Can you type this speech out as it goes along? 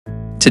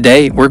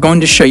Today, we're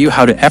going to show you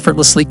how to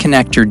effortlessly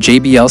connect your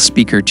JBL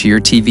speaker to your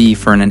TV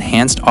for an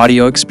enhanced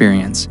audio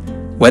experience.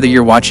 Whether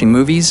you're watching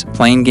movies,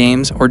 playing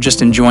games, or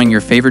just enjoying your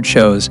favorite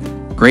shows,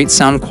 great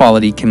sound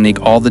quality can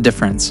make all the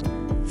difference.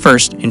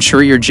 First,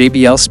 ensure your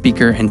JBL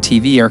speaker and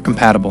TV are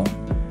compatible.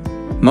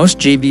 Most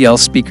JBL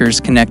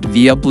speakers connect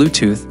via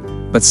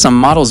Bluetooth, but some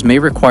models may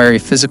require a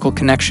physical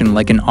connection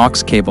like an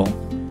aux cable.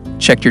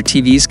 Check your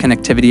TV's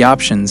connectivity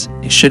options.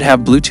 It should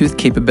have Bluetooth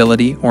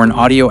capability or an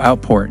audio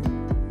out port.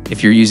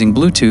 If you're using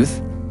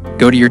Bluetooth,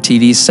 go to your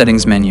TV's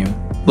settings menu.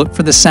 Look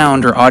for the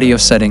sound or audio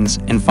settings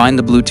and find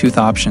the Bluetooth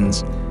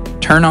options.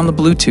 Turn on the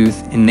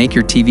Bluetooth and make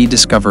your TV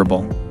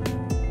discoverable.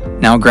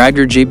 Now grab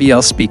your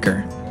JBL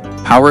speaker,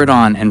 power it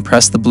on, and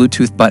press the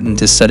Bluetooth button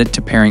to set it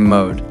to pairing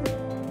mode.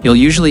 You'll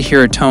usually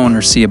hear a tone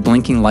or see a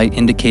blinking light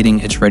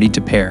indicating it's ready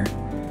to pair.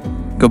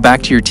 Go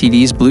back to your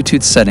TV's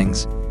Bluetooth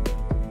settings.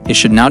 It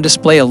should now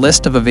display a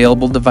list of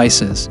available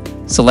devices.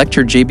 Select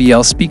your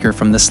JBL speaker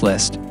from this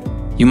list.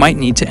 You might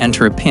need to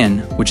enter a PIN,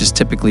 which is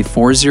typically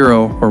 40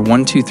 or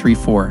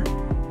 1234.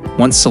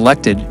 Once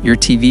selected, your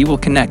TV will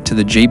connect to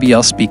the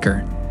JBL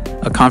speaker.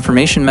 A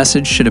confirmation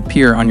message should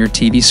appear on your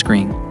TV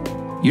screen.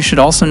 You should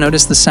also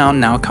notice the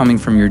sound now coming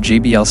from your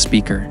JBL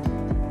speaker.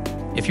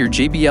 If your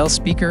JBL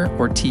speaker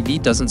or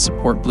TV doesn't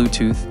support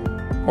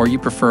Bluetooth, or you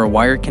prefer a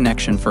wired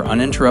connection for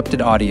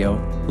uninterrupted audio,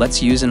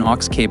 let's use an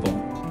aux cable.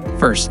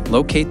 First,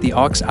 locate the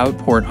aux out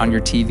port on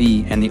your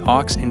TV and the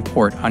aux in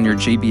port on your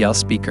JBL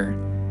speaker.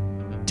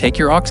 Take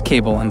your aux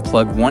cable and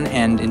plug one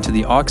end into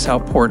the aux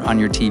out port on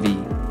your TV.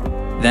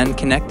 Then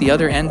connect the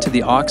other end to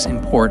the aux in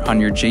port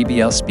on your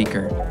JBL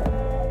speaker.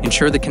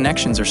 Ensure the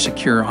connections are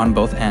secure on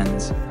both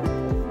ends.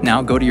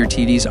 Now go to your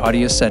TV's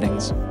audio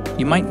settings.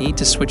 You might need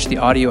to switch the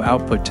audio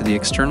output to the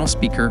external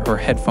speaker or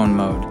headphone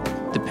mode,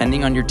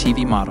 depending on your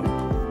TV model.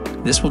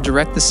 This will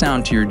direct the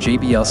sound to your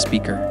JBL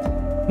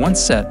speaker.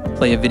 Once set,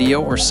 play a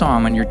video or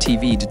song on your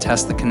TV to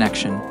test the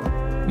connection.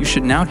 You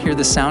should now hear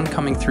the sound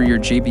coming through your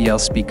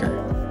JBL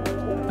speaker.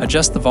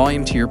 Adjust the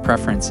volume to your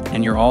preference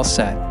and you're all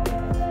set.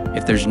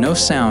 If there's no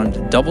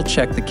sound,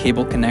 double-check the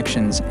cable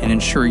connections and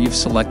ensure you've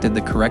selected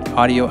the correct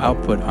audio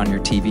output on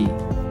your TV.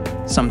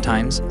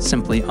 Sometimes,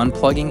 simply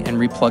unplugging and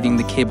replugging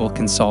the cable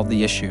can solve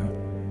the issue.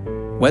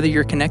 Whether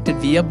you're connected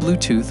via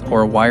Bluetooth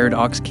or a wired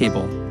aux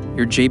cable,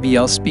 your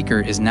JBL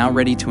speaker is now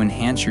ready to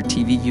enhance your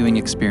TV viewing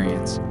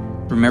experience.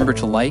 Remember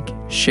to like,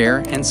 share,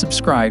 and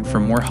subscribe for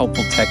more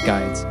helpful tech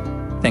guides.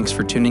 Thanks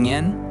for tuning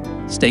in.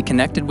 Stay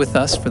connected with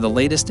us for the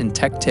latest in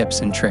tech tips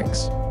and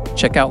tricks.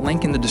 Check out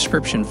link in the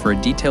description for a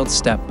detailed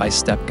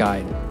step-by-step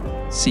guide.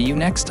 See you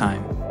next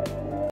time.